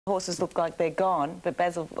Horses look like they're gone, but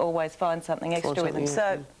Basil always finds something extra with them.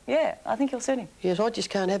 So, yeah, I think you'll suit him. Yes, I just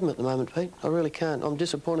can't have him at the moment, Pete. I really can't. I'm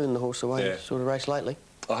disappointed in the horse the way he's sort of raced lately.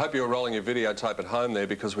 I hope you were rolling your videotape at home there,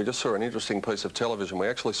 because we just saw an interesting piece of television. We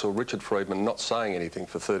actually saw Richard Friedman not saying anything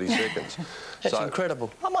for 30 seconds. That's incredible.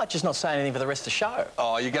 I might just not say anything for the rest of the show.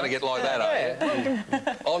 Oh, you're going to get like that, are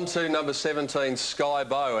you? On to number 17, Sky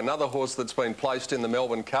Bow, another horse that's been placed in the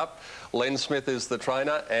Melbourne Cup. Len Smith is the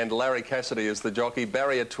trainer and Larry Cassidy is the jockey.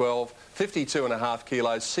 Barrier 12, 52.5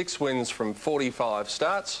 kilos, 6 wins from 45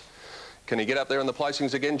 starts. Can he get up there in the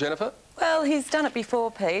placings again, Jennifer? Well, he's done it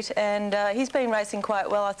before, Pete, and he's been racing quite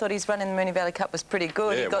well. I thought his run in the Moonee Valley Cup was pretty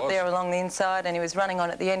good. Yeah, he got there along the inside and he was running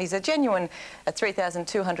on at the end. He's a genuine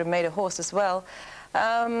 3,200-metre horse as well.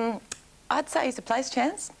 I'd say he's a place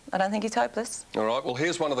chance. I don't think he's hopeless. All right, well,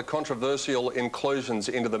 here's one of the controversial inclusions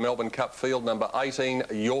into the Melbourne Cup field. Number 18,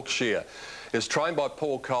 Yorkshire, is trained by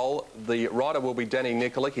Paul Cole. The rider will be Danny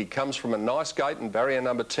Nikolic. He comes from a nice gate in barrier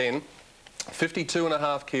number 10.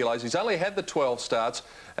 52.5 kilos. He's only had the 12 starts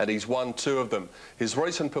and he's won 2 of them. His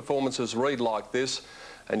recent performances read like this,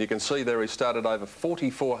 and you can see there he started over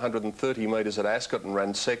 4,430 metres at Ascot and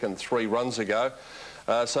ran second 3 runs ago.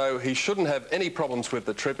 So he shouldn't have any problems with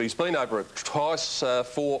the trip. He's been over it twice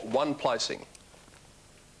for 1 placing.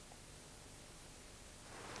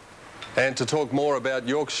 And to talk more about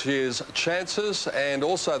Yorkshire's chances and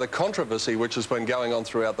also the controversy which has been going on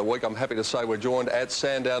throughout the week, I'm happy to say we're joined at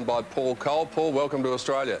Sandown by Paul Cole. Paul, welcome to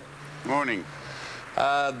Australia. Morning.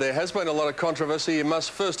 There has been a lot of controversy. You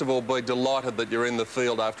must first of all be delighted that you're in the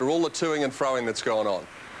field after all the toing and froing that's gone on.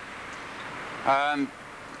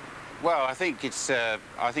 Well, I think the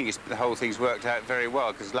whole thing's worked out very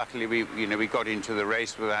well, because luckily we got into the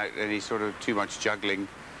race without any sort of too much juggling.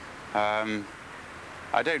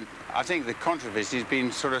 I think the controversy has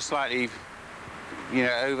been sort of slightly,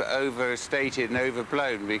 overstated and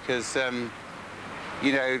overblown, because,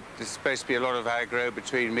 there's supposed to be a lot of aggro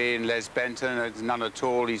between me and Les Benton. There's none at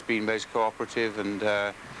all. He's been most cooperative, and,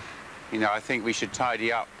 I think we should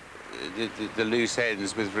tidy up the loose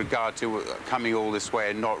ends with regard to coming all this way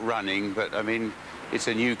and not running. But, I mean, it's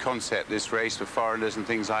a new concept, this race, for foreigners and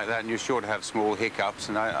things like that, and you're sure to have small hiccups,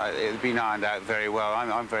 and it's been ironed out very well.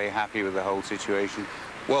 I'm very happy with the whole situation.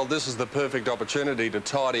 Well, this is the perfect opportunity to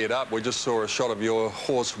tidy it up. We just saw a shot of your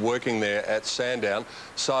horse working there at Sandown.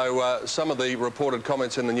 So some of the reported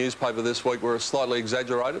comments in the newspaper this week were slightly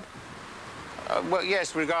exaggerated? Well,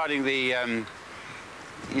 yes, regarding the,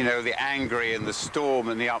 the angry and the storm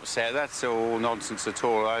and the upset, that's all nonsense at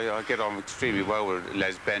all. I get on extremely well with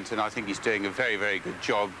Les Benton. I think he's doing a very, very good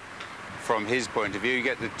job from his point of view. You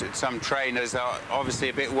get some trainers are obviously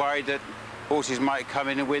a bit worried that horses might come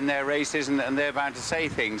in and win their races, and they're bound to say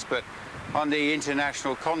things, but on the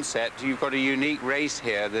international concept, you've got a unique race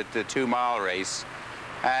here, the 2-mile race,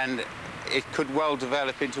 and it could well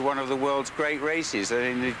develop into one of the world's great races.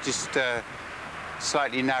 I mean, it's just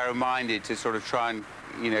slightly narrow-minded to sort of try and,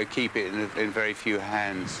 keep it in very few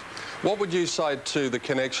hands. What would you say to the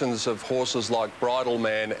connections of horses like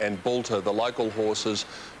Bridleman and Bolter, the local horses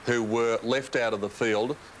who were left out of the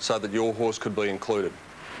field so that your horse could be included?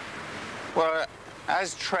 Well,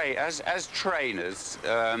 as trainers,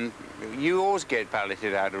 you always get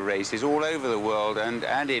balloted out of races all over the world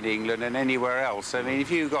and in England and anywhere else. I mean, if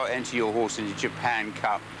you enter your horse in the Japan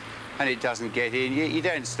Cup and it doesn't get in, you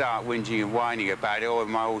don't start whinging and whining about it. Oh,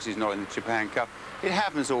 my horse is not in the Japan Cup. It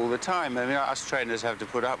happens all the time. I mean, us trainers have to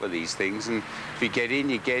put up with these things, and if you get in,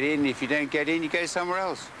 you get in. If you don't get in, you go somewhere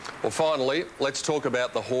else. Well, finally, let's talk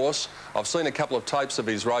about the horse. I've seen a couple of tapes of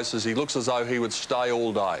his races. He looks as though he would stay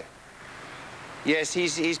all day. Yes,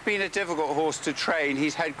 he's been a difficult horse to train.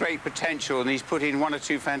 He's had great potential, and he's put in 1 or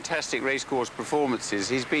 2 fantastic racecourse performances.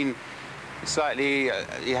 He's been slightly,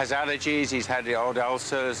 he has allergies, he's had the odd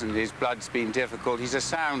ulcers, and his blood's been difficult. He's a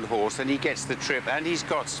sound horse, and he gets the trip, and he's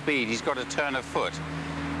got speed. He's got a turn of foot.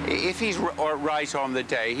 If he's right on the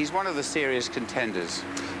day, he's one of the serious contenders.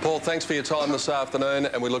 Paul, thanks for your time this afternoon,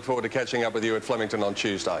 and we look forward to catching up with you at Flemington on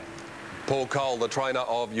Tuesday. Paul Cole, the trainer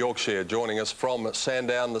of Yorkshire, joining us from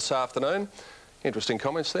Sandown this afternoon. Interesting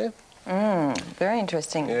comments there. Very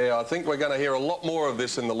interesting. Yeah, I think we're going to hear a lot more of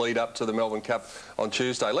this in the lead up to the Melbourne Cup on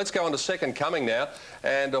Tuesday. Let's go on to Second Coming now,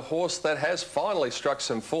 and a horse that has finally struck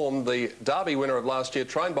some form. The Derby winner of last year,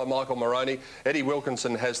 trained by Michael Moroney. Eddie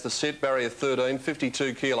Wilkinson has the sit, barrier 13,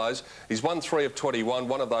 52 kilos. He's won 3 of 21,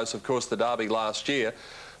 one of those, of course, the Derby last year.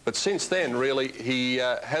 But since then, really, he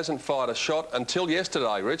hasn't fired a shot until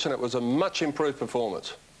yesterday, Rich, and it was a much improved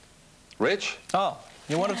performance. Rich? Oh.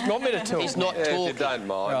 You want me to talk? He's not talking. If you don't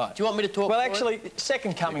mind. Right. Do you want me to talk? Well, actually,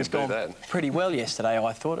 Second Coming's gone pretty well yesterday,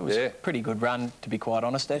 I thought. It was a pretty good run, to be quite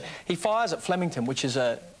honest. He fires at Flemington, which is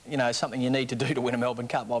a you know, something you need to do to win a Melbourne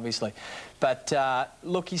Cup, obviously. But,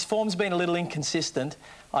 look, his form's been a little inconsistent.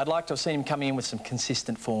 I'd like to have seen him coming in with some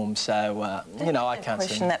consistent form, so, you know, I can't see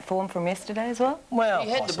question that form from yesterday as well? Well, He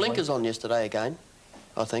had possibly. the blinkers on yesterday again,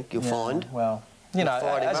 I think, you'll find. Well, you know,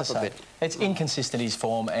 fired him as I up a say, bit. it's inconsistent, his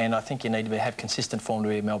form, and I think you need to have consistent form to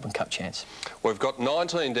be a Melbourne Cup chance. We've got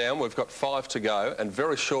 19 down, we've got 5 to go, and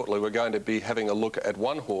very shortly we're going to be having a look at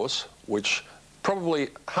one horse which probably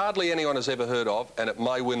hardly anyone has ever heard of, and it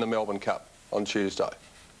may win the Melbourne Cup on Tuesday.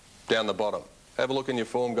 Down the bottom. Have a look in your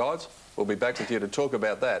form guides. We'll be back with you to talk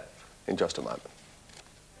about that in just a moment.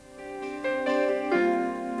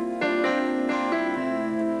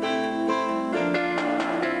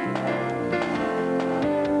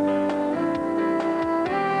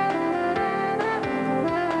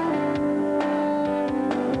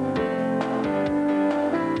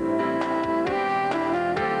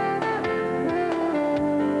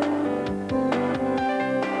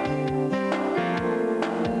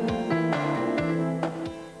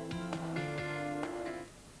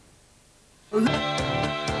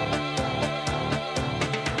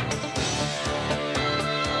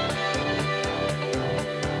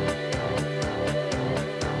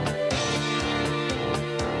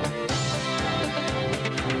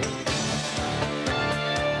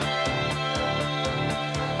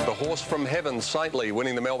 Horse from Heaven, Saintly,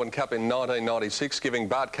 winning the Melbourne Cup in 1996, giving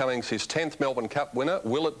Bart Cummings his 10th Melbourne Cup winner.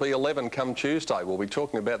 Will it be 11 come Tuesday? We'll be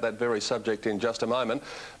talking about that very subject in just a moment.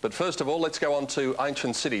 But first of all, let's go on to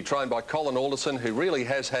Ancient City, trained by Colin Alderson, who really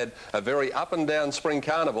has had a very up and down spring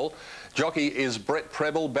carnival. Jockey is Brett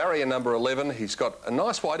Preble, barrier number 11. He's got a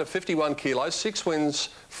nice weight of 51 kilos, 6 wins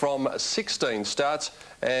from 16 starts,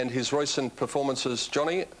 and his recent performances,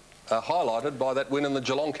 Johnny, highlighted by that win in the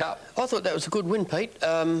Geelong Cup. I thought that was a good win, Pete.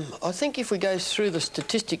 I think if we go through the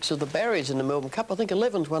statistics of the barriers in the Melbourne Cup, I think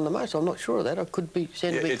 11's won the most. I'm not sure of that. I could be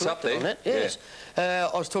said to be it's up corrected there. on that. Yes.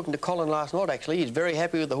 I was talking to Colin last night, actually. He's very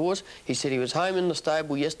happy with the horse. He said he was home in the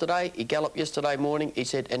stable yesterday. He galloped yesterday morning. He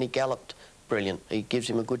said, and he galloped brilliant. He gives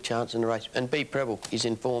him a good chance in the race. And B. Preble is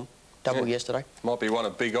in form. Double yesterday. Might be one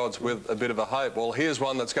of big odds with a bit of a hope. Well, here's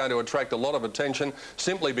one that's going to attract a lot of attention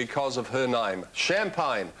simply because of her name.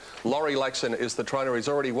 Champagne. Laurie Laxon is the trainer. He's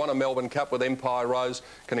already won a Melbourne Cup with Empire Rose.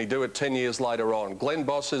 Can he do it 10 years later on? Glenn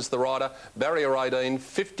Boss is the rider. Barrier 18.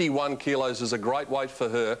 51 kilos is a great weight for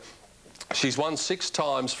her. She's won 6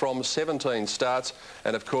 times from 17 starts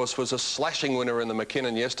and, of course, was a slashing winner in the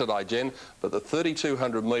McKinnon yesterday, Jen. But the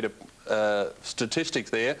 3,200 metre statistic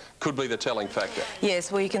there could be the telling factor.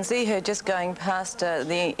 Yes, well, you can see her just going past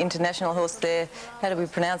the international horse there. How do we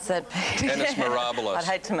pronounce that? Ennis Mirabilis. I'd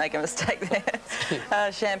hate to make a mistake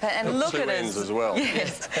there. Champagne. And look at her. As well.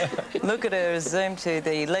 Yes. Look at her zoom to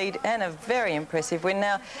the lead, and a very impressive win.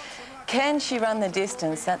 Now, can she run the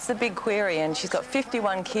distance? That's the big query, and she's got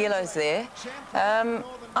 51 kilos there.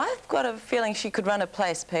 I've got a feeling she could run a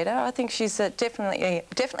place, Peter. I think she's definitely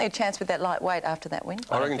a chance with that light weight after that win.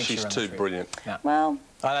 I reckon she's too brilliant. No. Well,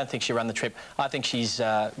 I don't think she'll run the trip. I think she's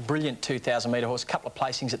a brilliant 2,000 metre horse, a couple of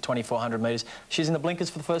placings at 2,400 metres. She's in the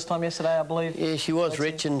blinkers for the first time yesterday, I believe. Yeah, she was,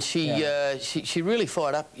 Rich, and she really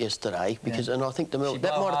fired up yesterday because, and I think the She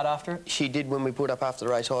blow hard after it? She did when we put up after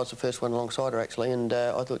the race. I was the first one alongside her actually, and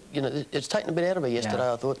I thought, you know, it's taken a bit out of her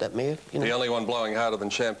yesterday. I thought that mare. You know. The only one blowing harder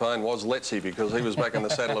than Champagne was Letzi because he was back in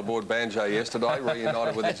the saddle aboard Banjo yesterday,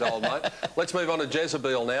 reunited with his old mate. Let's move on to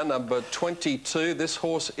Jezebel now, number 22. This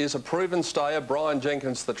horse is a proven stayer. Brian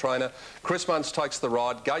Jenkins, the trainer. Chris Muntz takes the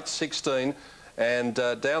ride, gate 16, and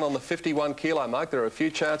down on the 51 kilo mark. There are a few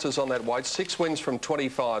chances on that weight. 6 wins from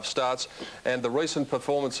 25 starts, and the recent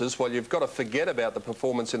performances, well, you've got to forget about the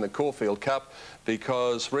performance in the Caulfield Cup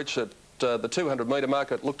because, Rich, at the 200 metre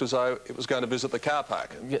mark, it looked as though it was going to visit the car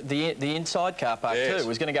park. The inside car park too. It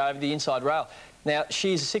was going to go over the inside rail. Now,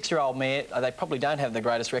 she's a 6-year-old mare. They probably don't have the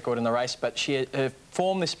greatest record in the race, but her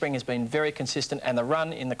form this spring has been very consistent, and the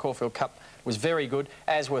run in the Caulfield Cup was very good,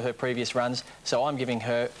 as were her previous runs. So I'm giving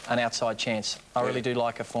her an outside chance. I really do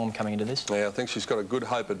like her form coming into this. Yeah, I think she's got a good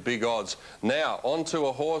hope at big odds. Now, on to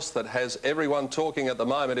a horse that has everyone talking at the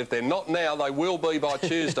moment. If they're not now, they will be by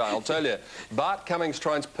Tuesday, I'll tell you. Bart Cummings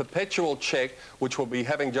trains Perpetual Check, which will be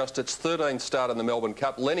having just its 13th start in the Melbourne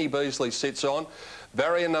Cup. Lenny Beasley sits on.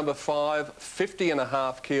 Barrier number 5,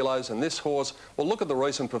 50.5 kilos, and this horse, well, look at the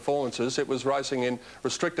recent performances. It was racing in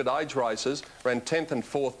restricted age races, ran 10th and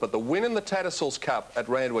 4th, but the win in the Tattersalls Cup at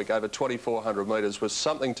Randwick over 2,400 metres was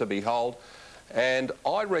something to behold. And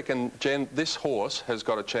I reckon, Jen, this horse has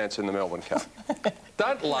got a chance in the Melbourne Cup.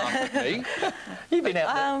 Don't laugh at me. You've been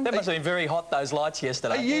out there. That must have been very hot, those lights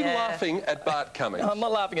yesterday. Are you laughing at Bart Cummings? I'm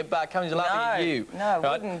not laughing at Bart Cummings, I'm laughing at you. No,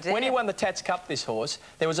 I wouldn't dare. When he won the Tats Cup, this horse,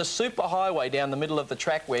 there was a super highway down the middle of the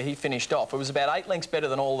track where he finished off. It was about 8 lengths better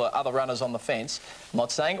than all the other runners on the fence. I'm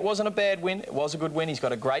not saying it wasn't a bad win. It was a good win. He's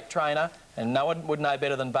got a great trainer, and no one would know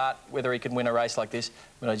better than Bart whether he could win a race like this,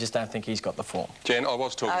 but I just don't think he's got the form. Jen, I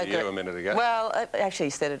was talking to you a minute ago. Well, actually,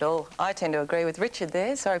 you said it all. I tend to agree with Richard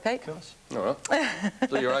there. Sorry, Pete. Of course. All right.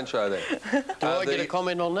 Do your own show then. Do I get a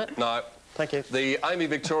comment on that? No. Thank you. The Amy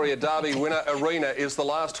Victoria Derby winner, Arena, is the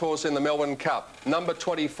last horse in the Melbourne Cup. Number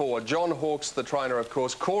 24, John Hawkes, the trainer, of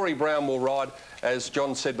course. Corey Brown will ride, as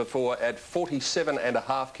John said before, at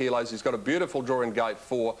 47.5 kilos. He's got a beautiful draw in gate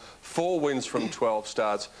 4, 4 wins from 12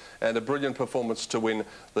 starts, and a brilliant performance to win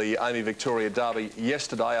the Amy Victoria Derby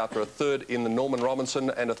yesterday after a 3rd in the Norman Robinson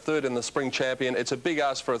and a 3rd in the Spring Champion. It's a big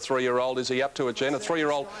ask for a 3-year-old. Is he up to it, Jen? A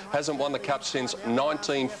 3-year-old hasn't won the Cup since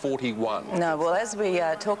 1941. No, well, as we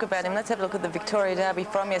talk about him, let's have a look at the Victoria Derby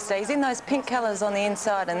from yesterday. He's in those pink colours on the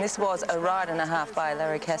inside, and this was a ride and a half by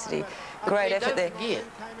Larry Cassidy. Great effort there.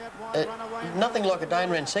 Nothing like a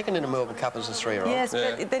Dane ran second in a Melbourne Cup as a 3-year-old. Yes,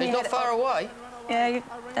 but then he's not far away. Yeah,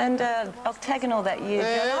 and octagonal that year.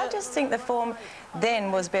 Yeah. I just think the form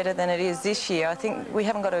then was better than it is this year. I think we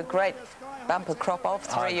haven't got a great bumper crop of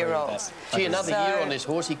 3-year-olds. Gee, another year on this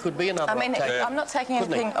horse, he could be another. I mean, I'm not taking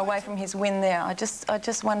anything away from his win there. I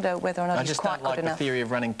just wonder whether or not he's quite good enough. I just don't like the theory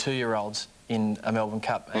of running 2-year-olds in a Melbourne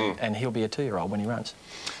Cup, and he'll be a 2-year-old when he runs.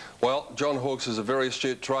 Well, John Hawkes is a very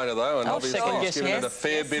astute trainer, though, and obviously he's given it a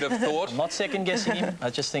fair bit of thought. I'm not second-guessing him.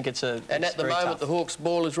 I just think it's a... And at the moment, the Hawkes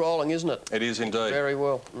ball is rolling, isn't it? It is indeed. Very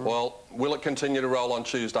well. Well, will it continue to roll on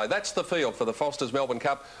Tuesday? That's the field for the Foster's Melbourne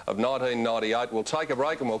Cup of 1998. We'll take a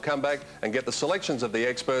break and we'll come back and get the selections of the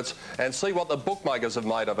experts and see what the bookmakers have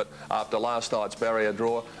made of it after last night's barrier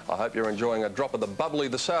draw. I hope you're enjoying a drop of the bubbly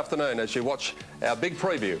this afternoon as you watch our big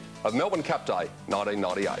preview of Melbourne Cup Day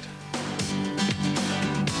 1998.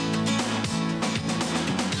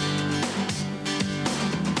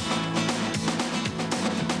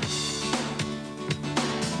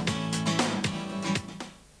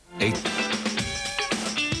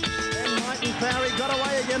 Got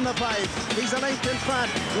away again, the pace. He's a length in front.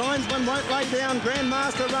 Linesman won't lay down.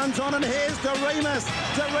 Grandmaster runs on, and here's Doremus.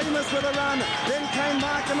 Doremus with a run. Then came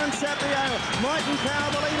Markham and Sapio. Might and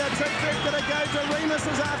Power the leader. 2 to go. Doremus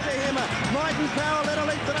is after him. Might and Power led a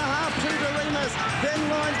length and a half to Doremus. Then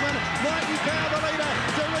Linesman. Might and Power the leader.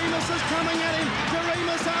 Doremus is coming at him.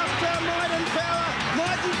 Doremus after Might and Power.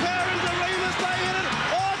 Might and Power and Doremus, they hit it.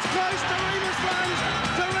 Oh, it's close. Doremus runs.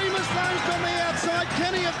 Doremus runs on the outside.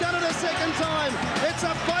 Can he have done it a second time? It's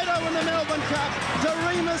a photo in the Melbourne Cup.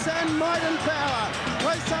 Doremus and Might and Power.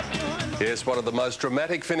 Close up behind. Yes, one of the most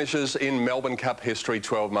dramatic finishes in Melbourne Cup history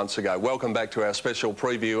 12 months ago. Welcome back to our special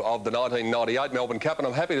preview of the 1998 Melbourne Cup, and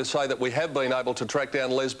I'm happy to say that we have been able to track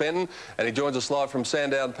down Les Benton, and he joins us live from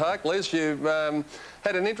Sandown Park. Les, you've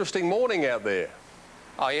had an interesting morning out there.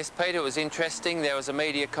 Oh yes, Peter, it was interesting. There was a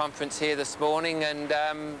media conference here this morning, and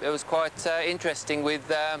it was quite interesting with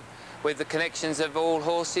the connections of all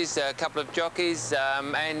horses, a couple of jockeys,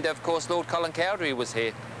 and of course Lord Colin Cowdery was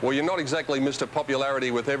here. Well, you're not exactly Mr.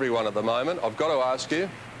 Popularity with everyone at the moment. I've got to ask you,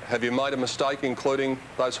 have you made a mistake including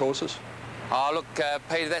those horses? Oh look,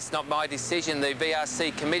 Peter, that's not my decision. The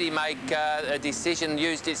VRC committee make a decision,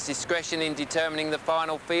 used its discretion in determining the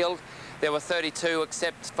final field. There were 32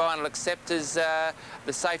 final acceptors.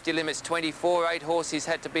 The safety limit's 24. 8 horses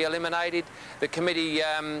had to be eliminated. The committee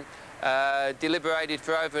deliberated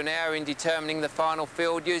for over an hour in determining the final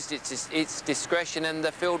field, used its discretion, and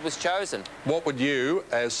the field was chosen. What would you,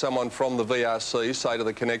 as someone from the VRC, say to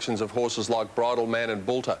the connections of horses like Bridleman and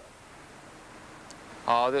Bulter?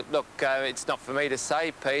 Oh, look, it's not for me to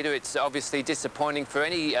say, Peter. It's obviously disappointing for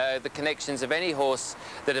any the connections of any horse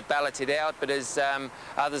that have balloted out. But as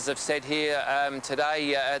others have said here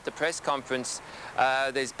today at the press conference,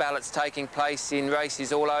 there's ballots taking place in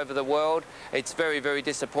races all over the world. It's very, very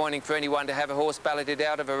disappointing for anyone to have a horse balloted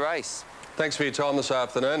out of a race. Thanks for your time this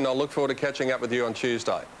afternoon, and I'll look forward to catching up with you on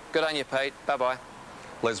Tuesday. Good on you, Pete. Bye-bye.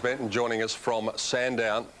 Les Benton joining us from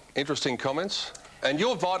Sandown. Interesting comments. And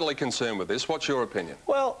you're vitally concerned with this. What's your opinion?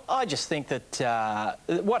 Well, I just think that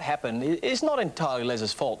what happened is not entirely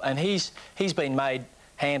Les's fault, and he's been made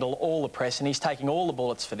handle all the press, and he's taking all the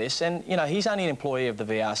bullets for this. And, you know, he's only an employee of the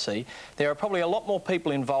VRC. There are probably a lot more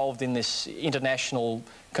people involved in this international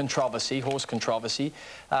controversy, horse controversy.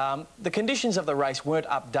 The conditions of the race weren't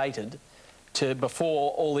updated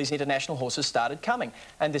before all these international horses started coming.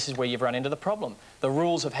 And this is where you've run into the problem. The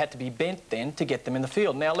rules have had to be bent then to get them in the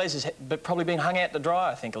field. Now, Les has probably been hung out to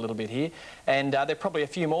dry, I think, a little bit here. And there are probably a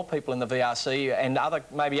few more people in the VRC and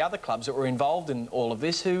maybe other clubs that were involved in all of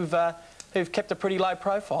this who've kept a pretty low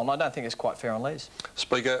profile, and I don't think it's quite fair on Les.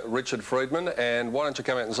 Speaker Richard Friedman, and why don't you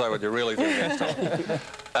come out and say what you really think next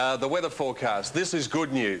time? The weather forecast. This is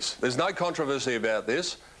good news. There's no controversy about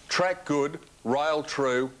this. Track good, rail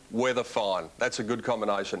true, weather fine. That's a good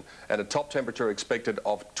combination. And a top temperature expected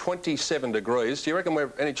of 27 degrees. Do you reckon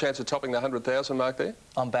we're any chance of topping the 100,000 mark there?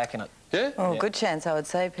 I'm backing it. Yeah? Oh, yeah. Good chance, I would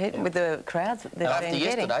say, Pete, with the crowds that they've been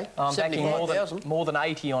getting. Yesterday, I'm backing more than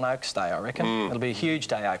 80 on Oaks Day, I reckon. It'll be a huge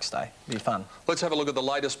day, Oaks Day. It'll be fun. Let's have a look at the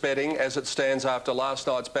latest betting as it stands after last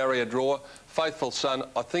night's barrier draw. Faithful Son,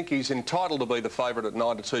 I think he's entitled to be the favourite at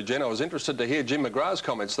 9-2. Jen, I was interested to hear Jim McGrath's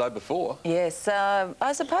comments, though, before. Yes,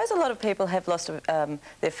 I suppose a lot of people have lost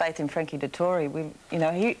their faith in Frankie Dettori.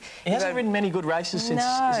 He hasn't ridden many good races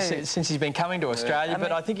since he's been coming to Australia,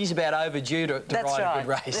 but I think he's about overdue to ride a good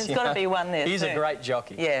race. There's got to be one there. He's a great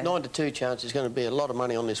jockey. Yeah. 9-2 chance is going to be a lot of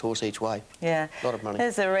money on this horse each way. Yeah. A lot of money.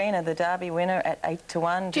 There's Arena, the Derby winner, at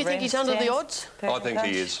 8-1. Do you think he's under the odds? I think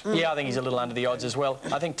he is. Yeah, I think he's a little under the odds as well.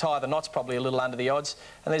 I think Tie the Knot's probably a little under the odds.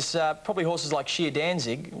 And there's probably horses like Sheer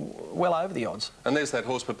Danzig well over the odds. And there's that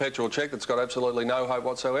horse Perpetual Check that's got absolutely no hope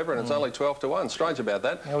whatsoever, and it's only 12-1. Strange about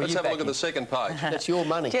that. Let's have a look at the second page. That's your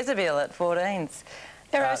money. Jezebel at 14s.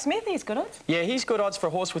 Aero Smith, he's good odds. Yeah, he's good odds for a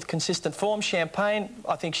horse with consistent form. Champagne,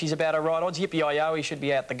 I think she's about her right odds. Yippee-Yo-Yo, he should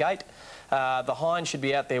be out the gate. The Hind should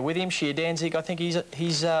be out there with him. Sheer Danzig, I think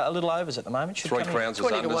he's a little overs at the moment. Three Crowns is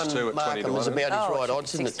unders too at 20-1. Is about his right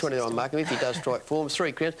odds, isn't it? 20-1 Markham, if he does strike form.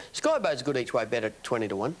 3 Crowns. Skyboat's good each way bet at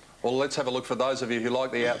 20-1. Well, let's have a look for those of you who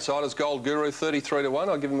like the outsiders. Gold Guru, 33-1.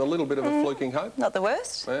 I'll give him a little bit of a fluking hope. Not the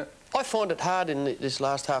worst. Yeah. I find it hard in this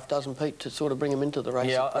last half dozen, Pete, to sort of bring them into the race.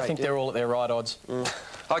 Yeah, I think they're all at their right odds.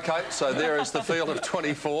 OK, so there is the field of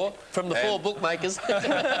 24. From the 4 bookmakers.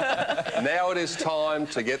 Now it is time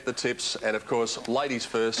to get the tips. And, of course, ladies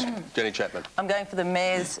first, Jenny Chapman. I'm going for the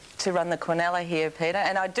mares to run the Quinella here, Peter.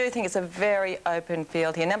 And I do think it's a very open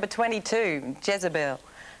field here. Number 22, Jezebel.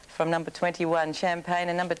 From number 21, Champagne.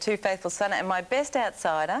 And number 2, Faithful Son. And my best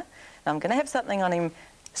outsider, I'm going to have something on him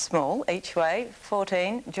small each way,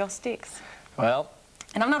 14, Joss Dix. Well...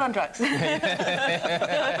 And I'm not on drugs. Many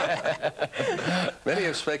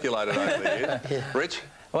have speculated over there. Yeah. Rich?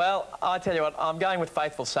 Well, I tell you what, I'm going with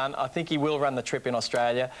Faithful Son. I think he will run the trip in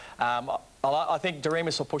Australia. I think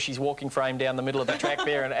Doremus will push his walking frame down the middle of the track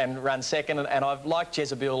there and run second. And I've liked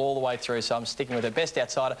Jezebel all the way through, so I'm sticking with her best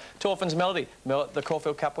outsider. Torfin's Melody, the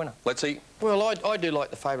Caulfield Cup winner. Let's see. Well, I do like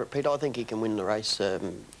the favourite, Pete. I think he can win the race.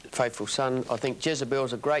 Faithful Son. I think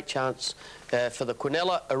Jezebel's a great chance for the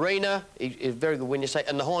Quinella. Arena is very good win, you say.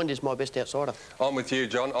 And the Hind is my best outsider. I'm with you,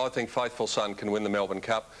 John. I think Faithful Son can win the Melbourne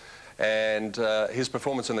Cup. And his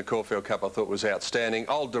performance in the Caulfield Cup I thought was outstanding.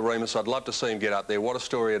 Old Doremus, I'd love to see him get up there. What a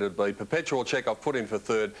story it'd be. Perpetual Check I've put in for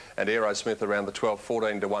third, and Aero Smith around the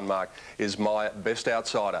 12-14-1 mark is my best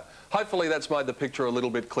outsider. Hopefully that's made the picture a little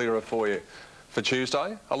bit clearer for you. For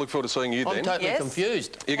Tuesday, I look forward to seeing you then. I'm totally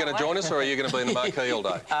confused. Are you going to join us, or are you going to be in the marquee all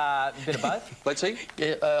day? A bit of both. Let's see.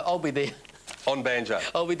 Yeah, I'll be there. On banjo.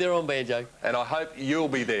 I'll be there on banjo. And I hope you'll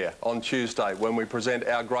be there on Tuesday when we present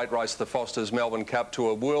our great race, the Foster's Melbourne Cup,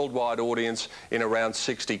 to a worldwide audience in around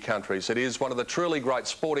 60 countries. It is one of the truly great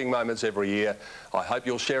sporting moments every year. I hope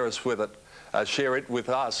you'll share it with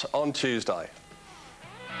us on Tuesday.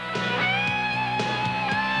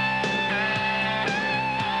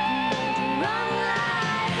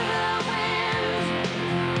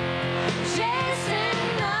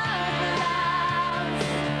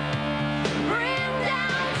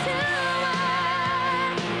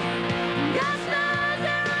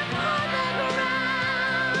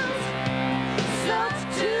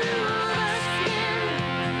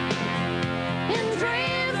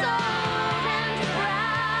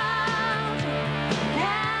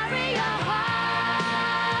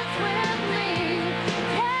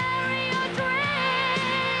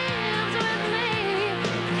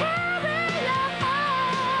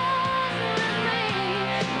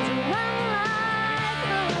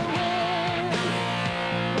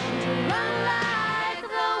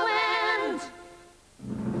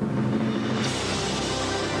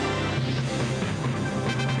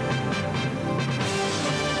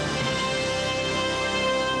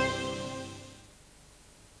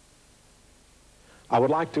 I would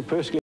like to personally